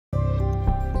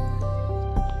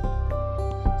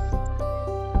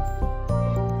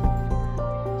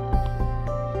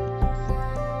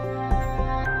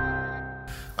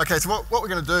Okay, so what we're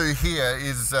going to do here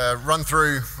is I'm going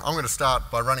to start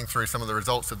by running through some of the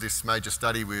results of this major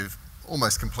study we've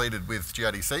almost completed with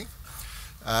GRDC.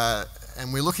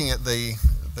 And we're looking at the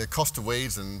cost of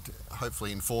weeds and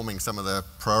hopefully informing some of the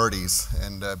priorities,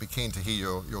 and be keen to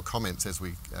hear your comments as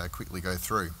we quickly go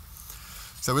through.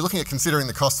 So we're looking at considering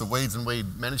the cost of weeds and weed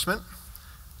management.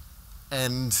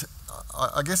 And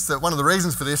I guess that one of the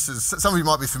reasons for this is some of you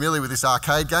might be familiar with this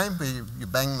arcade game where you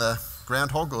bang the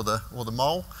groundhog or the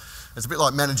mole. It's a bit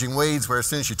like managing weeds, where as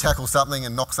soon as you tackle something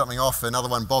and knock something off, another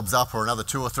one bobs up, or another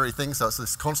 2 or 3 things. So it's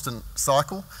this constant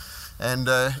cycle. And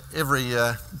every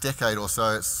decade or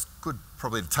so, it's good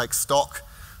probably to take stock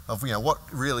of what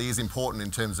really is important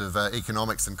in terms of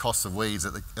economics and costs of weeds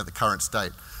at the current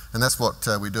state. And that's what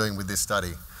we're doing with this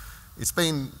study. It's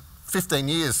been 15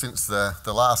 years since the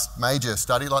last major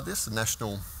study like this, the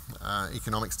National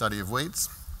Economic Study of Weeds.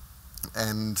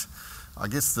 And I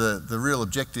guess the real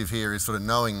objective here is sort of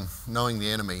knowing the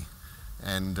enemy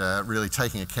and really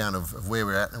taking account of where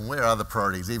we're at and where are the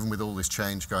priorities, even with all this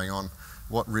change going on,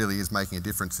 what really is making a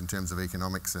difference in terms of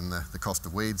economics and the cost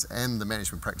of weeds and the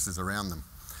management practices around them.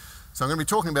 So I'm going to be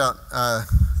talking about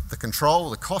the control,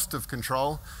 the cost of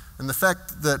control, and the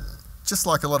fact that just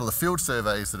like a lot of the field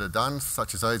surveys that are done,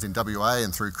 such as those in WA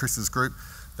and through Chris's group,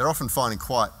 they're often finding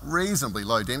quite reasonably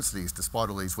low densities despite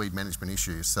all these weed management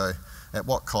issues. So at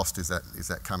what cost is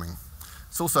that coming?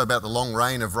 It's also about the long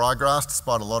reign of ryegrass,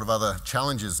 despite a lot of other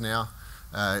challenges now.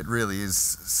 It really is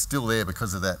still there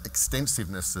because of that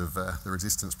extensiveness of the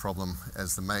resistance problem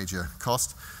as the major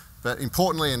cost. But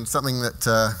importantly, and something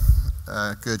that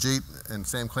Gurjeet and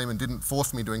Sam Kleeman didn't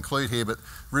force me to include here, but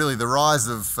really the rise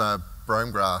of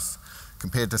brome grass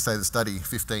compared to, say, the study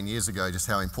 15 years ago, just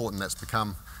how important that's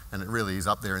become. And it really is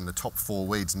up there in the top 4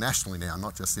 weeds nationally now,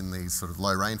 not just in these sort of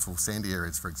low rainfall sandy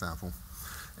areas, for example.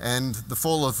 And the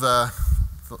fall of the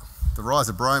rise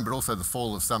of brome, but also the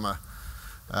fall of summer,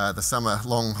 the summer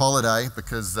long holiday,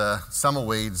 because summer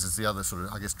weeds is the other sort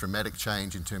of, I guess, dramatic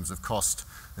change in terms of cost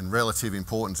and relative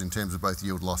importance in terms of both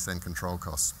yield loss and control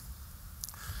costs.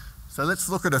 So let's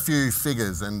look at a few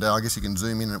figures, and I guess you can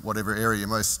zoom in at whatever area you're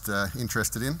most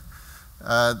interested in.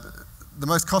 The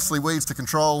most costly weeds to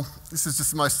control, this is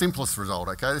just the most simplest result,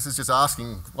 okay? This is just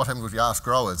asking what happens if you ask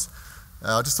growers.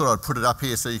 I just thought I'd put it up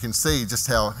here so you can see just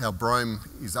how brome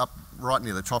is up right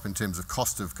near the top in terms of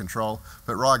cost of control,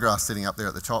 but ryegrass sitting up there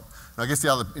at the top. And I guess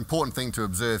the other important thing to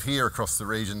observe here across the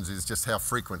regions is just how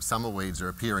frequent summer weeds are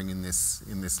appearing in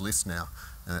this list now,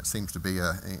 and it seems to be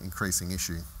an increasing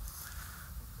issue.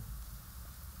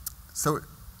 So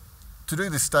to do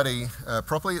this study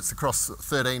properly, it's across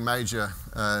 13 major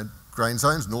grain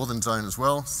zones, northern zone as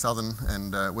well, southern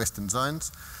and western zones.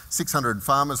 600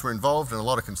 farmers were involved and a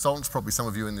lot of consultants, probably some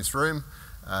of you in this room,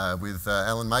 with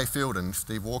Allan, Mayfield and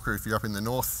Steve Walker, if you're up in the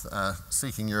north,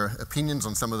 seeking your opinions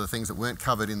on some of the things that weren't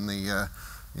covered in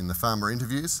the farmer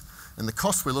interviews. And the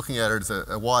costs we're looking at is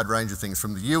a wide range of things,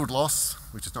 from the yield loss,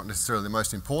 which is not necessarily the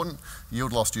most important,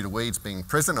 yield loss due to weeds being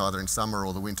present either in summer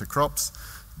or the winter crops,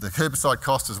 the herbicide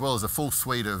cost, as well as a full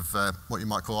suite of what you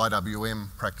might call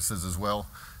IWM practices as well,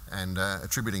 and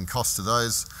attributing costs to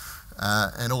those,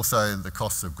 and also the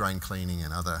costs of grain cleaning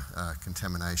and other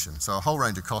contamination. So a whole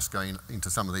range of costs going into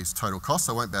some of these total costs.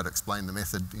 I won't be able to explain the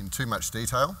method in too much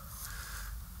detail.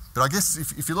 But I guess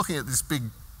if you're looking at this big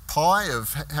pie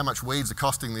of how much weeds are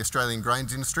costing the Australian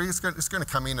grains industry, it's going to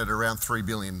come in at around $3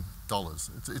 billion.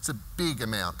 It's a big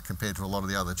amount compared to a lot of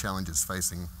the other challenges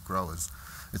facing growers.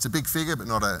 It's a big figure, but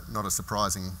not a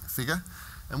surprising figure.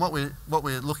 And what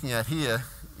we're looking at here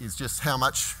is just how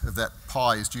much of that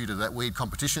pie is due to that weed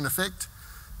competition effect,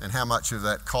 and how much of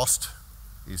that cost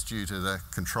is due to the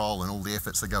control and all the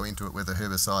efforts that go into it, whether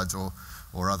herbicides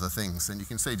or other things. And you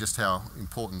can see just how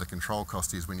important the control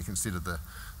cost is when you consider the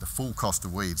full cost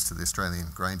of weeds to the Australian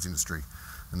grains industry.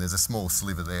 And there's a small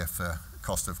sliver there for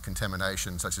cost of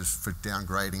contamination, such as for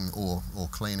downgrading or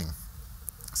cleaning.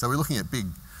 So we're looking at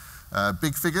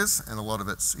big figures, and a lot of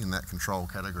it's in that control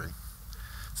category.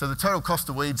 So the total cost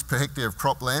of weeds per hectare of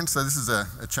cropland, so this is a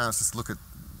chance to look at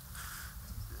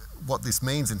what this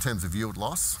means in terms of yield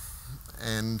loss.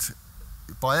 And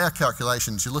by our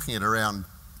calculations, you're looking at around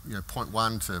between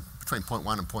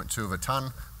 0.1 and 0.2 of a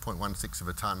tonne, 0.16 of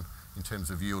a tonne in terms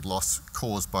of yield loss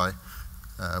caused by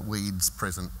weeds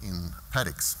present in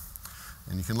paddocks.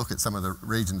 And you can look at some of the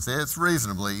regions there. It's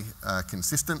reasonably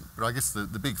consistent, but I guess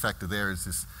the big factor there is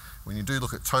this: when you do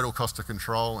look at total cost of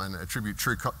control and attribute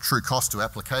true cost to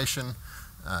application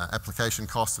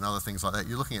costs and other things like that,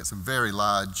 you're looking at some very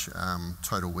large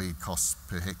total weed costs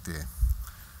per hectare.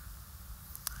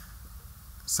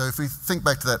 So if we think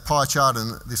back to that pie chart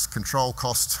and this control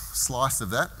cost slice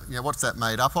of that, what's that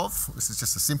made up of? This is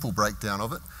just a simple breakdown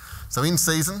of it. So in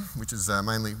season, which is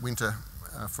mainly winter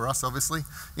for us obviously,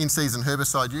 in season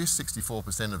herbicide use,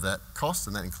 64% of that cost,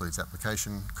 and that includes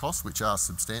application costs, which are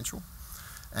substantial.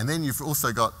 And then you've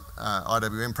also got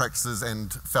IWM practices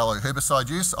and fallow herbicide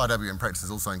use. IWM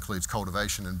practices also includes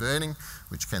cultivation and burning,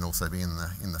 which can also be in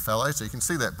the fallow. So you can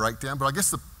see that breakdown. But I guess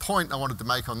the point I wanted to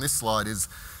make on this slide is,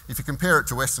 if you compare it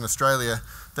to Western Australia,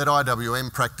 that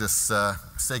IWM practice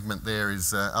segment there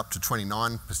is up to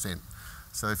 29%.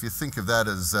 So if you think of that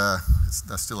as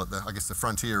they're still at the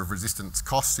frontier of resistance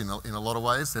costs in a lot of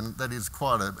ways, then that is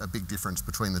quite a big difference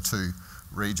between the two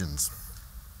regions,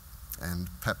 and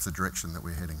perhaps the direction that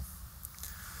we're heading.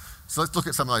 So let's look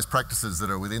at some of those practices that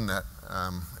are within that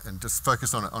and just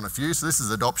focus on a few. So this is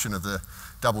adoption of the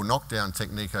double knockdown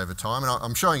technique over time. And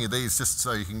I'm showing you these just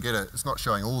so you can get it's not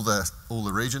showing all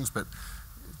the regions, but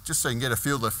just so you can get a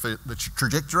feel for the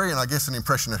trajectory and I guess an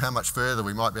impression of how much further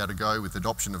we might be able to go with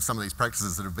adoption of some of these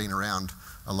practices that have been around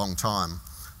a long time.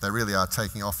 They really are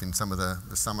taking off in some of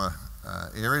the summer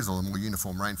areas or the more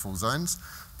uniform rainfall zones.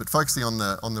 But focusing on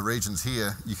the regions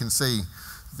here, you can see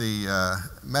the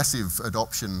massive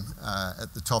adoption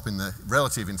at the top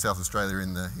relative in South Australia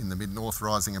in the mid-north,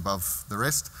 rising above the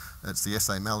rest. That's the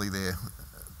SA mallee there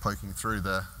poking through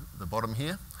the bottom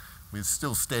here, with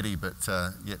still steady but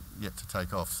yet to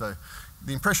take off. So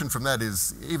the impression from that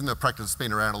is, even though practice has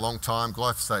been around a long time,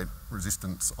 glyphosate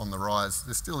resistance on the rise,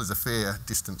 there still is a fair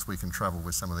distance we can travel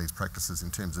with some of these practices in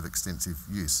terms of extensive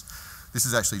use. This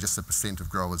is actually just a percent of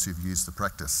growers who've used the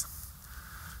practice.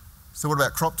 So what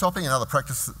about crop topping, another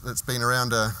practice that's been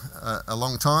around a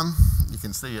long time? You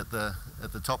can see at the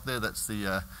top there, that's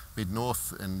the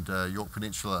mid-north and Yorke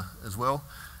Peninsula as well.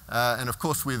 And of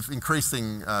course, with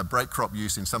increasing break crop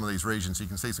use in some of these regions, you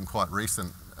can see some quite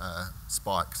recent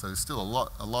spikes. So there's still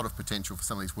a lot of potential for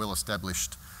some of these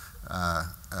well-established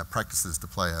practices to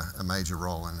play a major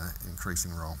role and an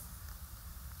increasing role.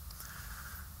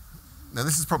 Now,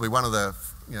 this is probably one of the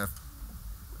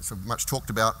so much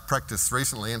talked about practice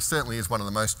recently, and certainly is one of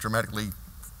the most dramatically,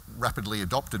 rapidly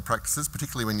adopted practices,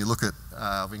 particularly when you look at,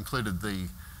 I've included the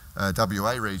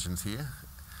WA regions here.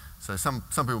 So some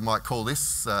people might call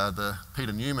this the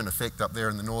Peter Newman effect up there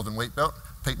in the northern wheat belt.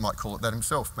 Pete might call it that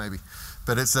himself, maybe.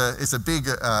 But it's a big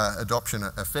adoption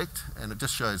effect, and it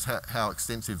just shows how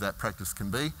extensive that practice can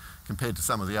be compared to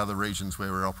some of the other regions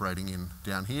where we're operating in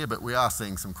down here. But we are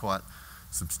seeing some quite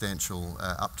substantial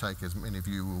uptake, as many of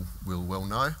you will well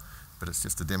know. But it's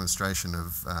just a demonstration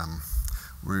of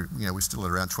we're still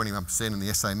at around 21% in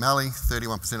the SA mallee,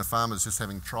 31% of farmers just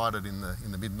having tried it in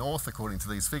the mid-north, according to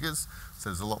these figures. So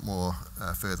there's a lot more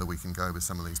further we can go with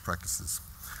some of these practices.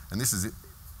 And this is,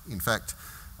 in fact,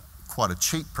 quite a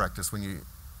cheap practice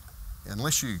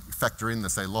unless you factor in the,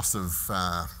 say, loss of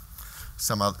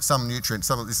some nutrients.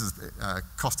 This is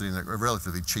costed in a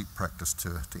relatively cheap practice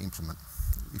to implement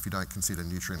if you don't consider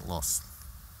nutrient loss.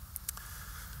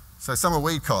 So summer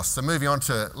weed costs. So moving on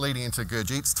to leading into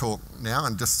Gurjit's talk now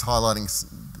and just highlighting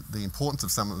the importance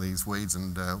of some of these weeds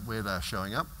and where they're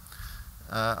showing up.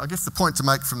 I guess the point to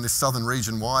make from this southern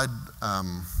region-wide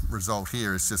result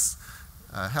here is just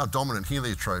how dominant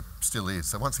heliotrope still is.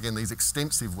 So once again, these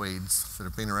extensive weeds that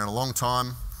have been around a long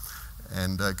time,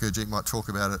 and Gurjit might talk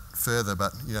about it further,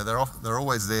 but they're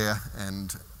always there,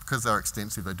 and because they're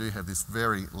extensive, they do have this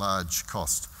very large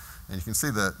cost. And you can see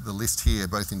the list here,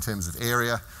 both in terms of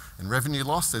area and revenue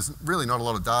loss. There's really not a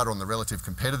lot of data on the relative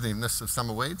competitiveness of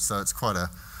summer weeds, so it's quite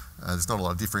there's not a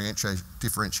lot of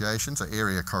differentiation, so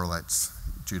area correlates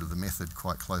due to the method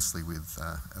quite closely with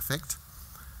effect.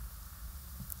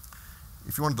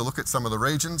 If you wanted to look at some of the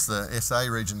regions, the SA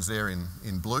regions there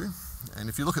in blue, and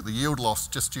if you look at the yield loss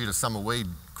just due to summer weed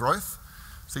growth,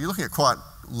 so you're looking at quite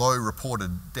low reported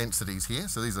densities here.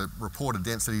 So these are reported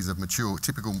densities of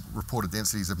typical reported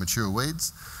densities of mature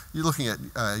weeds. You're looking at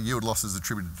yield losses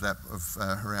attributed to that of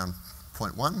around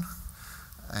 0.1,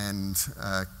 and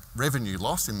revenue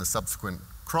loss in the subsequent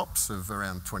crops of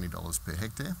around $20 per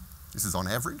hectare. This is on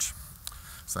average,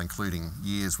 so including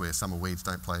years where summer weeds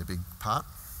don't play a big part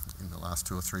in the last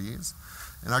 2 or 3 years.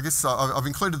 And I guess I've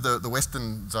included the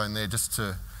western zone there just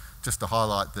to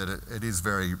highlight that it is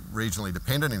very regionally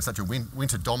dependent. In such a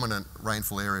winter-dominant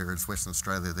rainfall area as Western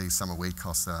Australia, these summer weed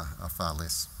costs are far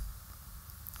less.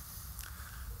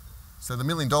 So the $1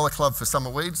 Million Club for summer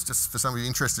weeds, just for some of you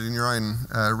interested in your own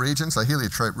region, so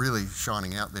heliotrope really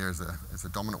shining out there as a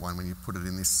dominant one when you put it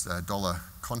in this dollar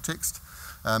context.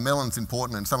 Melon's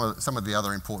important, and some of the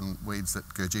other important weeds that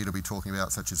Gurjit will be talking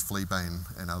about, such as fleabane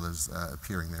and others,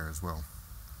 appearing there as well.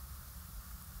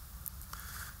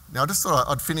 Now, I just thought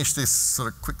I'd finish this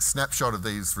sort of quick snapshot of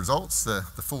these results. The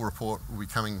full report will be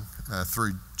coming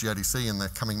through GRDC in the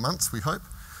coming months, we hope.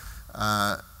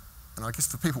 And I guess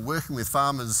for people working with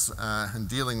farmers and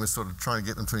dealing with sort of trying to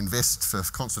get them to invest for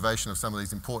conservation of some of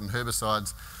these important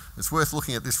herbicides, it's worth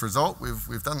looking at this result.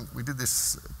 We did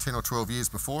this 10 or 12 years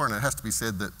before, and it has to be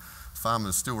said that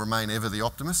farmers still remain ever the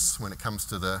optimists when it comes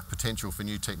to the potential for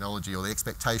new technology or the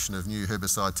expectation of new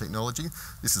herbicide technology.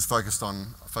 This is focused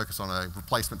on a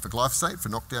replacement for glyphosate for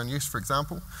knockdown use, for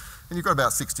example. And you've got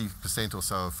about 60% or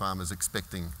so of farmers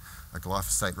expecting a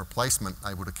glyphosate replacement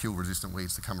able to kill resistant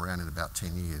weeds to come around in about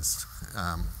 10 years.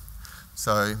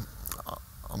 So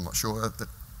I'm not sure that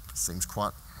seems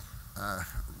quite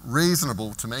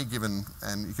reasonable to me, given,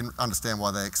 and you can understand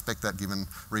why they expect that given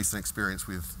recent experience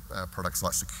with products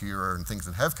like CSIRO and things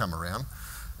that have come around.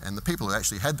 And the people who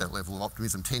actually had that level of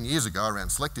optimism 10 years ago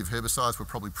around selective herbicides were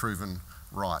probably proven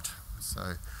right.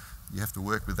 So you have to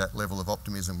work with that level of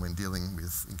optimism when dealing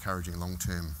with encouraging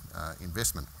long-term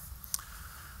investment.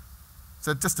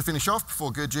 So just to finish off,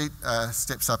 before Gurjeet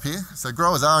steps up here, so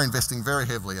growers are investing very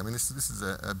heavily. I mean, this is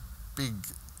a big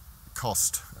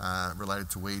cost related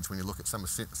to weeds when you look at some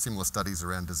similar studies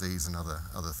around disease and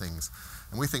other things.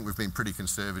 And we think we've been pretty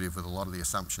conservative with a lot of the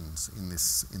assumptions in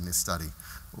this study,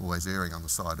 always erring on the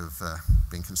side of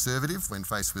being conservative when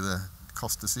faced with a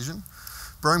cost decision.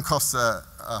 Brome costs are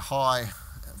high,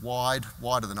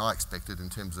 wider than I expected in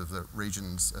terms of the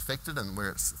regions affected and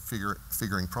where it's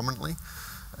figuring prominently.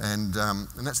 And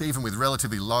that's even with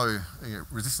relatively low,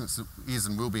 resistance is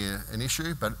and will be an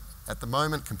issue, but at the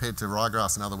moment, compared to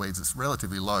ryegrass and other weeds, it's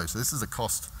relatively low. So this is a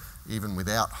cost even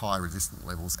without high resistant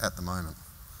levels at the moment.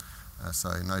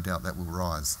 So no doubt that will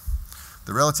rise.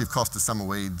 The relative cost of summer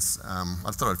weeds,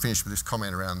 I thought I'd finish with this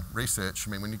comment around research.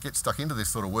 I mean, when you get stuck into this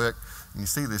sort of work and you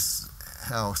see this,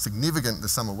 how significant the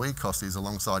summer weed cost is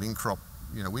alongside in-crop,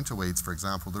 winter weeds, for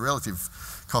example, the relative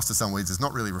cost of some weeds is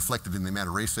not really reflected in the amount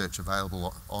of research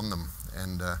available on them.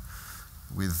 And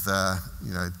with,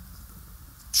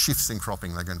 shifts in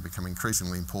cropping, they're going to become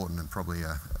increasingly important and probably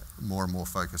more and more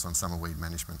focus on summer weed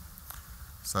management.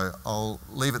 So I'll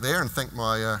leave it there and thank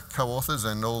my co-authors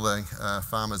and all the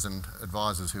farmers and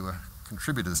advisors who are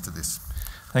contributors to this.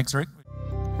 Thanks, Rick.